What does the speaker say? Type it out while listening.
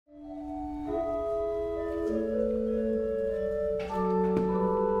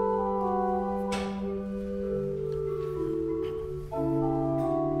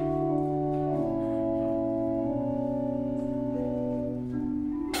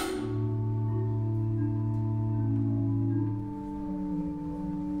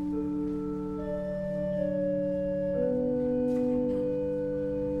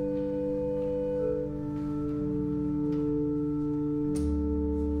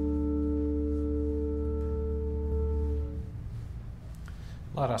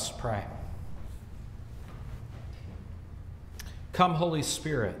Let us pray. Come, Holy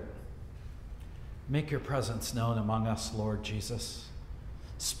Spirit, make your presence known among us, Lord Jesus.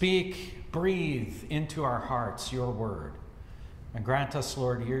 Speak, breathe into our hearts your word, and grant us,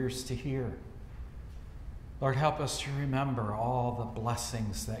 Lord, ears to hear. Lord, help us to remember all the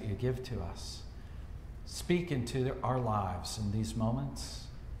blessings that you give to us. Speak into our lives in these moments,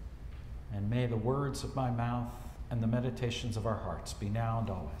 and may the words of my mouth and the meditations of our hearts be now and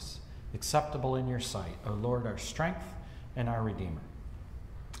always acceptable in your sight, O Lord, our strength and our Redeemer.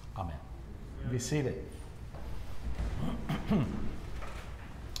 Amen. Be seated.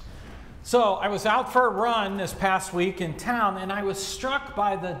 So I was out for a run this past week in town, and I was struck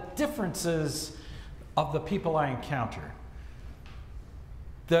by the differences of the people I encounter.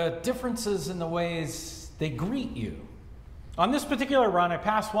 The differences in the ways they greet you. On this particular run, I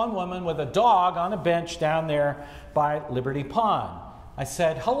passed one woman with a dog on a bench down there by Liberty Pond. I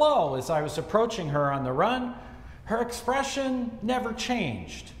said hello as I was approaching her on the run. Her expression never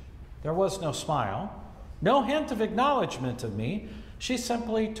changed. There was no smile, no hint of acknowledgement of me. She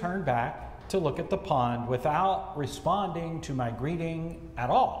simply turned back to look at the pond without responding to my greeting at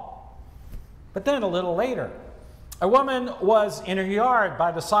all. But then a little later, a woman was in her yard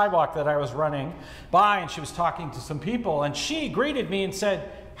by the sidewalk that I was running by, and she was talking to some people, and she greeted me and said,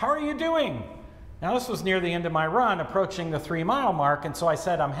 "How are you doing?" Now, this was near the end of my run, approaching the 3-mile mark, and so I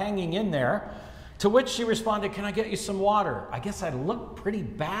said, "I'm hanging in there." To which she responded, "Can I get you some water?" I guess I looked pretty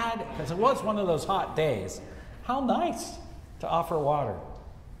bad because it was one of those hot days. How nice to offer water.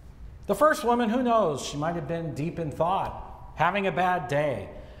 The first woman, who knows, she might have been deep in thought, having a bad day.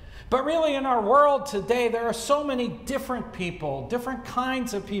 But really, in our world today, there are so many different people, different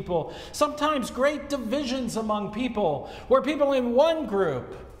kinds of people, sometimes great divisions among people, where people in one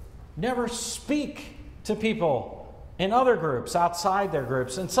group never speak to people in other groups, outside their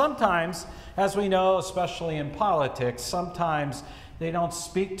groups. And sometimes, as we know, especially in politics, sometimes they don't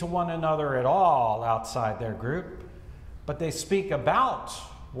speak to one another at all outside their group, but they speak about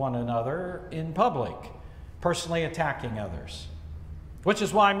one another in public, personally attacking others. Which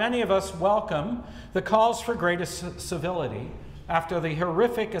is why many of us welcome the calls for greater civility after the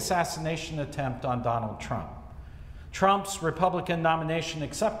horrific assassination attempt on Donald Trump. Trump's Republican nomination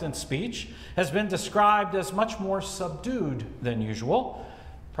acceptance speech has been described as much more subdued than usual.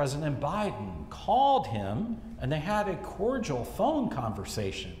 President Biden called him, and they had a cordial phone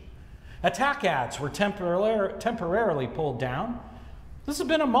conversation. Attack ads were temporarily pulled down. This has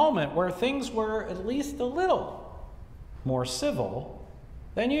been a moment where things were at least a little more civil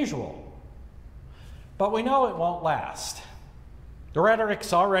than usual. But we know it won't last. The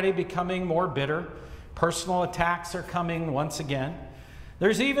rhetoric's already becoming more bitter. Personal attacks are coming once again.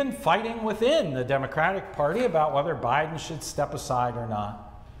 There's even fighting within the Democratic Party about whether Biden should step aside or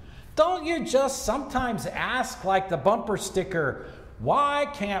not. Don't you just sometimes ask, like the bumper sticker, why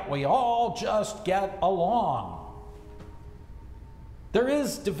can't we all just get along? There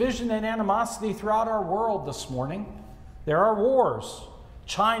is division and animosity throughout our world this morning. There are wars.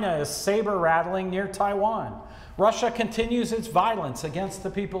 China is saber-rattling near Taiwan. Russia continues its violence against the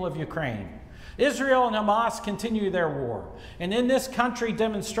people of Ukraine. Israel and Hamas continue their war. And in this country,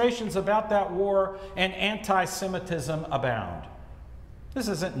 demonstrations about that war and anti-Semitism abound. This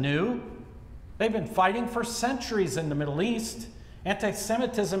isn't new. They've been fighting for centuries in the Middle East.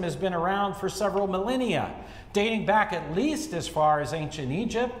 Anti-Semitism has been around for several millennia, dating back at least as far as ancient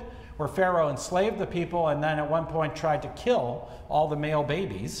Egypt, where Pharaoh enslaved the people and then at one point tried to kill all the male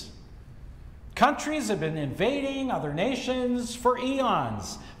babies. Countries have been invading other nations for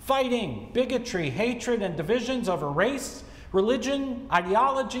eons, fighting bigotry, hatred, and divisions over race, religion,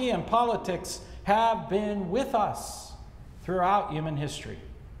 ideology, and politics have been with us throughout human history.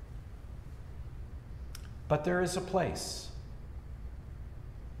 But there is a place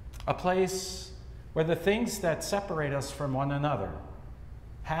where the things that separate us from one another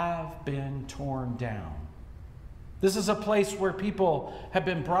have been torn down. This is a place where people have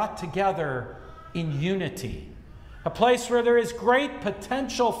been brought together in unity. A place where there is great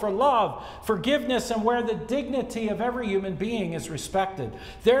potential for love, forgiveness, and where the dignity of every human being is respected.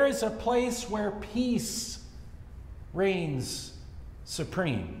 There is a place where peace reigns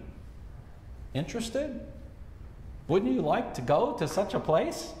supreme. Interested? Wouldn't you like to go to such a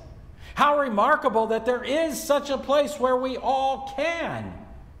place? How remarkable that there is such a place where we all can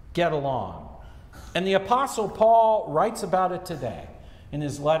get along. And the Apostle Paul writes about it today in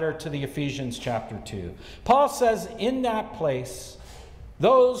his letter to the Ephesians chapter 2. Paul says, in that place,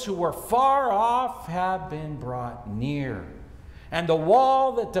 those who were far off have been brought near, and the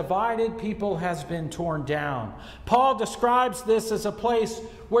wall that divided people has been torn down. Paul describes this as a place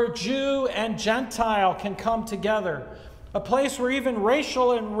where Jew and Gentile can come together, a place where even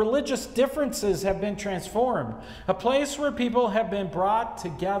racial and religious differences have been transformed, a place where people have been brought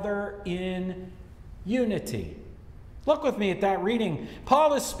together in unity. Look with me at that reading.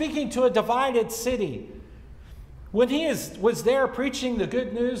 Paul is speaking to a divided city. When he was there preaching the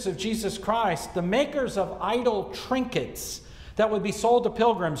good news of Jesus Christ, the makers of idol trinkets that would be sold to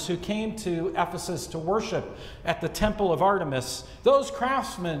pilgrims who came to Ephesus to worship at the temple of Artemis, those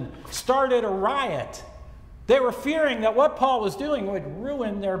craftsmen started a riot. They were fearing that what Paul was doing would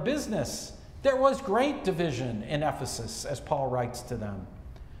ruin their business. There was great division in Ephesus, as Paul writes to them.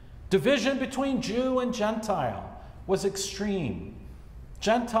 Division between Jew and Gentile was extreme.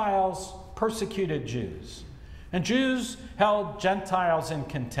 Gentiles persecuted Jews, and Jews held Gentiles in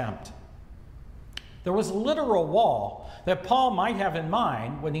contempt. There was a literal wall that Paul might have in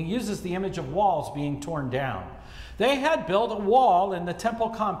mind when he uses the image of walls being torn down. They had built a wall in the temple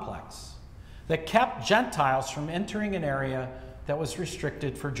complex that kept Gentiles from entering an area that was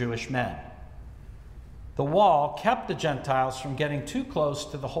restricted for Jewish men. The wall kept the Gentiles from getting too close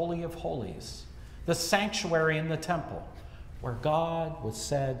to the Holy of Holies, the sanctuary in the temple, where God was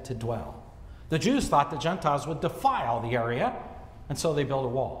said to dwell. The Jews thought the Gentiles would defile the area, and so they built a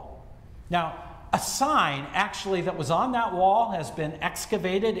wall. Now, a sign actually that was on that wall has been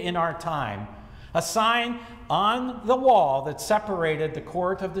excavated in our time. A sign on the wall that separated the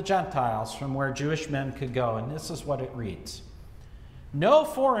court of the Gentiles from where Jewish men could go. And this is what it reads. No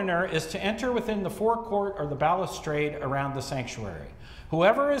foreigner is to enter within the forecourt or the balustrade around the sanctuary.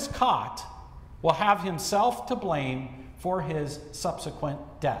 Whoever is caught will have himself to blame for his subsequent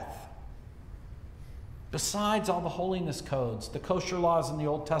death. Besides all the holiness codes, the kosher laws in the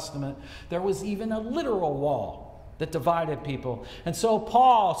Old Testament, there was even a literal wall that divided people. And so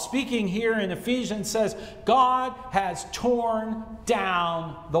Paul, speaking here in Ephesians, says, God has torn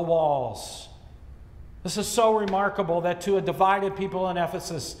down the walls. This is so remarkable that to a divided people in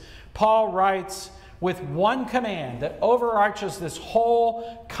Ephesus, Paul writes with one command that overarches this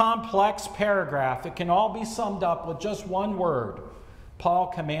whole complex paragraph. It can all be summed up with just one word. Paul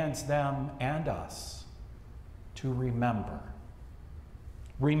commands them and us to remember.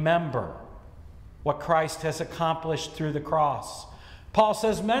 Remember what Christ has accomplished through the cross. Paul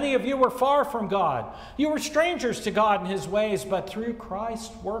says, many of you were far from God. You were strangers to God and his ways, but through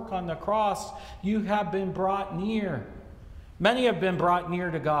Christ's work on the cross, you have been brought near. Many have been brought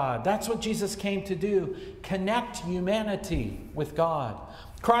near to God. That's what Jesus came to do, connect humanity with God.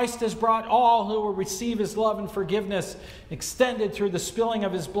 Christ has brought all who will receive his love and forgiveness extended through the spilling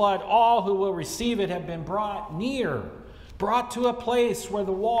of his blood. All who will receive it have been brought near, brought to a place where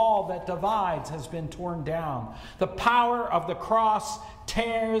the wall that divides has been torn down. The power of the cross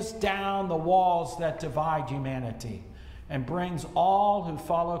tears down the walls that divide humanity and brings all who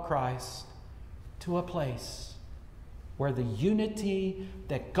follow Christ to a place where the unity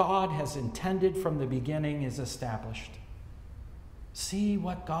that God has intended from the beginning is established. See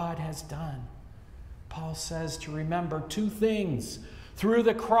what God has done. Paul says to remember two things. Through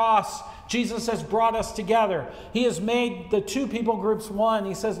the cross, Jesus has brought us together. He has made the two people groups one.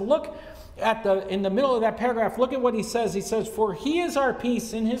 He says, look at in the middle of that paragraph, look at what he says. He says, for he is our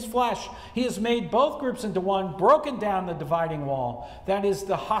peace in his flesh. He has made both groups into one, broken down the dividing wall. That is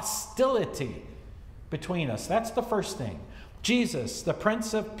the hostility between us. That's the first thing. Jesus, the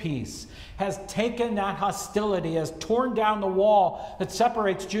Prince of Peace, has taken that hostility, has torn down the wall that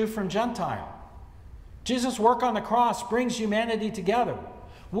separates Jew from Gentile. Jesus' work on the cross brings humanity together.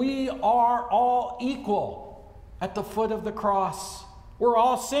 We are all equal at the foot of the cross. We're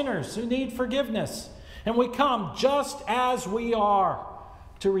all sinners who need forgiveness. And we come just as we are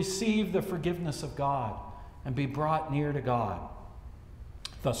to receive the forgiveness of God and be brought near to God.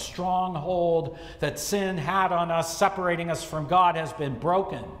 The stronghold that sin had on us, separating us from God, has been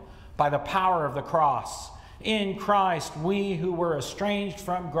broken by the power of the cross. In Christ, we who were estranged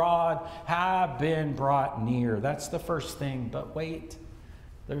from God have been brought near. That's the first thing. But wait,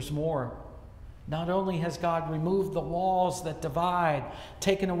 there's more. Not only has God removed the walls that divide,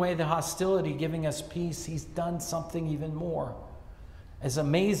 taken away the hostility, giving us peace, he's done something even more. As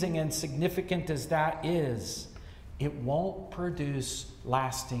amazing and significant as that is, it won't produce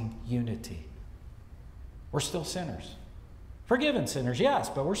lasting unity. We're still sinners. Forgiven sinners, yes,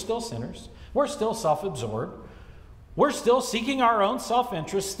 but we're still sinners. We're still self-absorbed. We're still seeking our own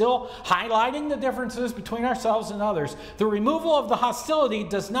self-interest, still highlighting the differences between ourselves and others. The removal of the hostility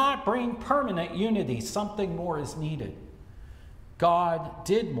does not bring permanent unity. Something more is needed. God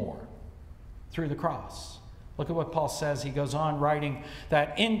did more through the cross. Look at what Paul says. He goes on writing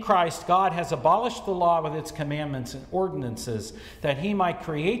that in Christ, God has abolished the law with its commandments and ordinances, that he might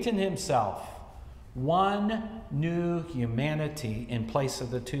create in himself one new humanity in place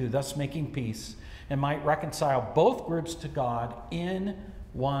of the two, thus making peace, and might reconcile both groups to God in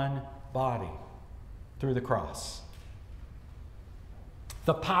one body through the cross.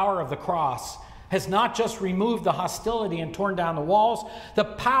 The power of the cross has not just removed the hostility and torn down the walls. The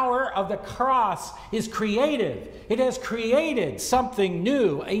power of the cross is creative. It has created something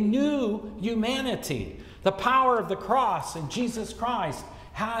new, a new humanity. The power of the cross in Jesus Christ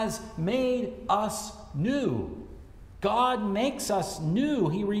has made us new. God makes us new.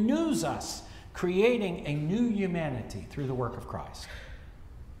 He renews us, creating a new humanity through the work of Christ.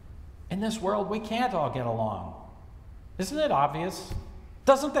 In this world, we can't all get along. Isn't it obvious?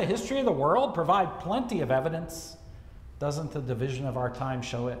 Doesn't the history of the world provide plenty of evidence? Doesn't the division of our time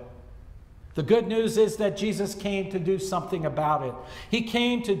show it? The good news is that Jesus came to do something about it. He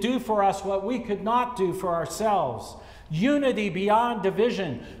came to do for us what we could not do for ourselves. Unity beyond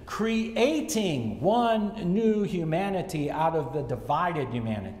division, creating one new humanity out of the divided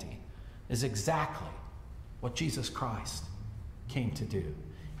humanity, is exactly what Jesus Christ came to do.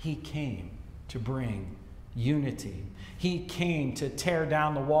 He came to bring unity. He came to tear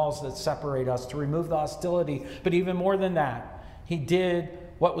down the walls that separate us, to remove the hostility. But even more than that, he did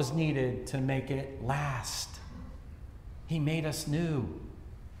what was needed to make it last. He made us new.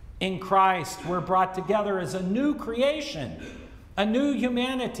 In Christ, we're brought together as a new creation, a new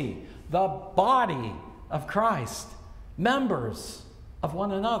humanity, the body of Christ, members of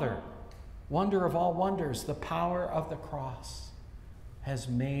one another. Wonder of all wonders, the power of the cross has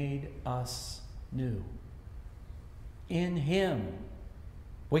made us new. In him,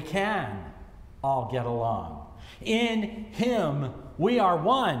 we can all get along. In him, we are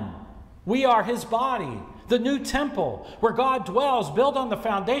one. We are his body, the new temple where God dwells, built on the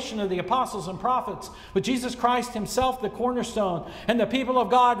foundation of the apostles and prophets, with Jesus Christ himself the cornerstone, and the people of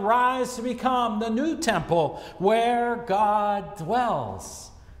God rise to become the new temple where God dwells.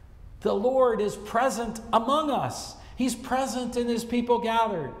 The Lord is present among us. He's present in his people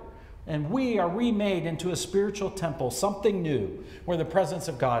gathered. And we are remade into a spiritual temple, something new, where the presence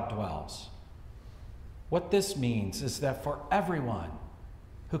of God dwells. What this means is that for everyone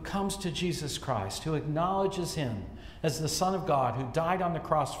who comes to Jesus Christ, who acknowledges him as the Son of God, who died on the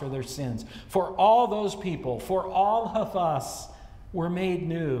cross for their sins, for all those people, for all of us, we're made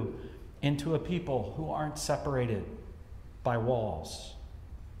new into a people who aren't separated by walls.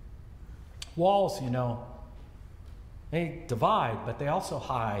 Walls, you know, they divide, but they also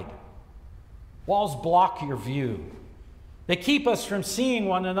hide. Walls block your view. They keep us from seeing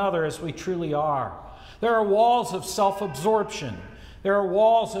one another as we truly are. There are walls of self-absorption. There are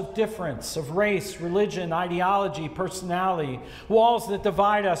walls of difference, of race, religion, ideology, personality. Walls that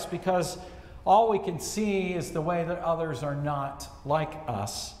divide us because all we can see is the way that others are not like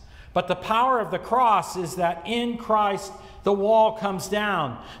us. But the power of the cross is that in Christ, the wall comes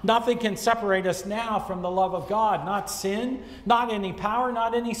down. Nothing can separate us now from the love of God. Not sin, not any power,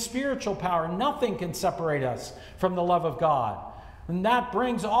 not any spiritual power. Nothing can separate us from the love of God. And that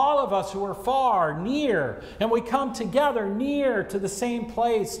brings all of us who are far near, and we come together near to the same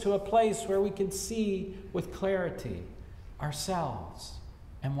place, to a place where we can see with clarity ourselves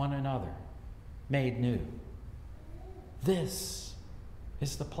and one another made new. This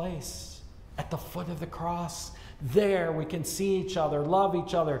is the place at the foot of the cross. There we can see each other, love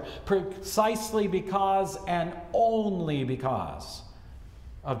each other, precisely because and only because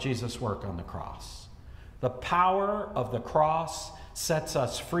of Jesus' work on the cross. The power of the cross sets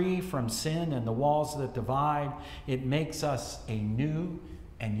us free from sin and the walls that divide. It makes us a new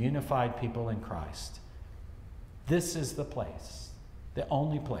and unified people in Christ. This is the place, the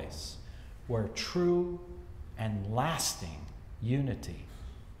only place, where true and lasting unity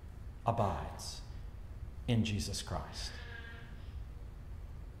abides in Jesus Christ.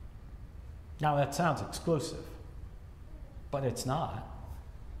 Now that sounds exclusive, but it's not.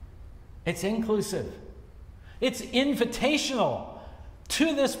 It's inclusive. It's invitational.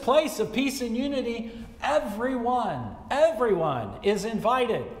 To this place of peace and unity, everyone is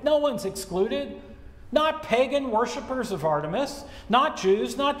invited. No one's excluded. Not pagan worshipers of Artemis, not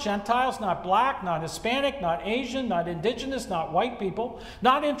Jews, not Gentiles, not black, not Hispanic, not Asian, not indigenous, not white people,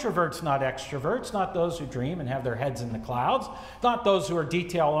 not introverts, not extroverts, not those who dream and have their heads in the clouds, not those who are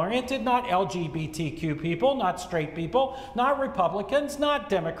detail-oriented, not LGBTQ people, not straight people, not Republicans, not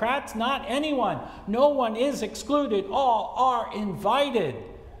Democrats, not anyone. No one is excluded. All are invited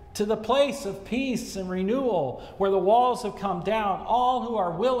to the place of peace and renewal where the walls have come down. All who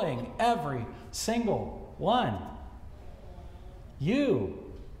are willing, every single one. You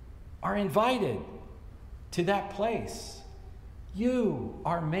are invited to that place. You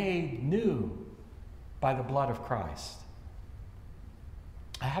are made new by the blood of Christ.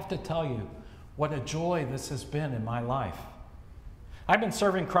 I have to tell you what a joy this has been in my life. I've been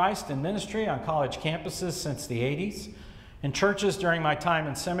serving Christ in ministry on college campuses since the 80s, in churches during my time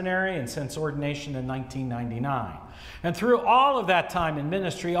in seminary, and since ordination in 1999. And through all of that time in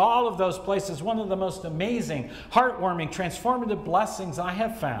ministry, all of those places, one of the most amazing, heartwarming, transformative blessings I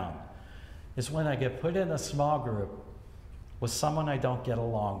have found is when I get put in a small group with someone I don't get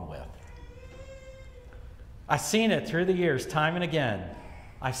along with. I've seen it through the years, time and again.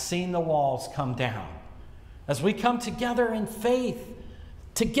 I've seen the walls come down. As we come together in faith,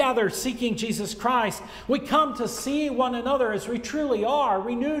 together seeking Jesus Christ, we come to see one another as we truly are,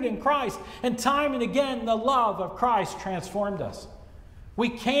 renewed in Christ. And time and again, the love of Christ transformed us. We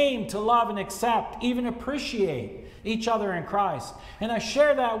came to love and accept, even appreciate each other in Christ. And I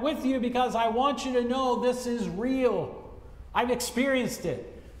share that with you because I want you to know this is real. I've experienced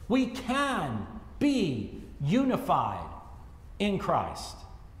it. We can be unified in Christ.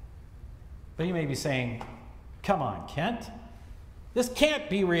 But you may be saying, come on, Kent. This can't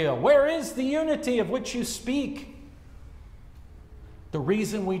be real. Where is the unity of which you speak? The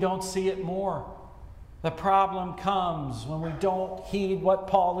reason we don't see it more. The problem comes when we don't heed what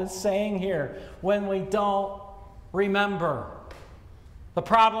Paul is saying here, when we don't remember. The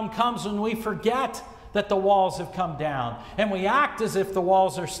problem comes when we forget that the walls have come down, and we act as if the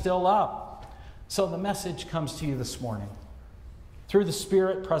walls are still up. So the message comes to you this morning, through the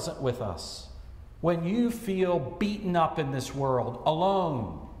Spirit present with us. When you feel beaten up in this world,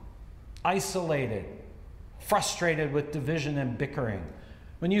 alone, isolated, frustrated with division and bickering,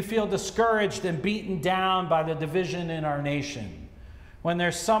 when you feel discouraged and beaten down by the division in our nation, when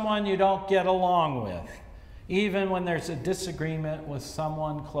there's someone you don't get along with, even when there's a disagreement with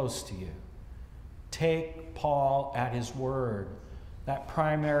someone close to you, take Paul at his word, that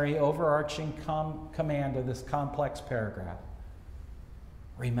primary overarching command of this complex paragraph.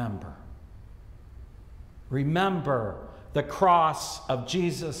 Remember. Remember, the cross of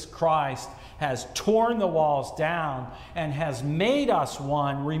Jesus Christ has torn the walls down and has made us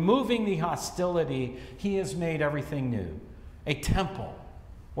one, removing the hostility. He has made everything new. A temple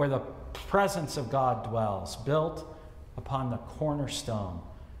where the presence of God dwells, built upon the cornerstone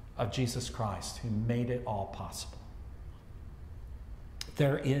of Jesus Christ, who made it all possible.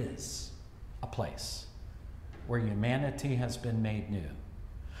 There is a place where humanity has been made new,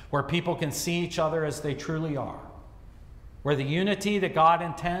 where people can see each other as they truly are, where the unity that God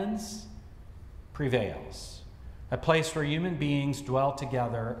intends prevails, a place where human beings dwell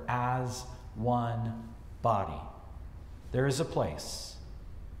together as one body. There is a place,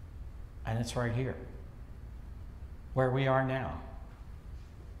 and it's right here, where we are now,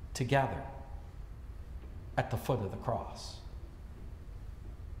 together at the foot of the cross.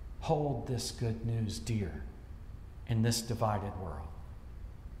 Hold this good news dear in this divided world.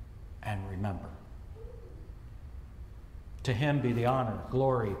 And remember, to him be the honor,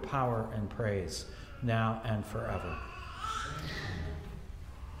 glory, power, and praise, now and forever.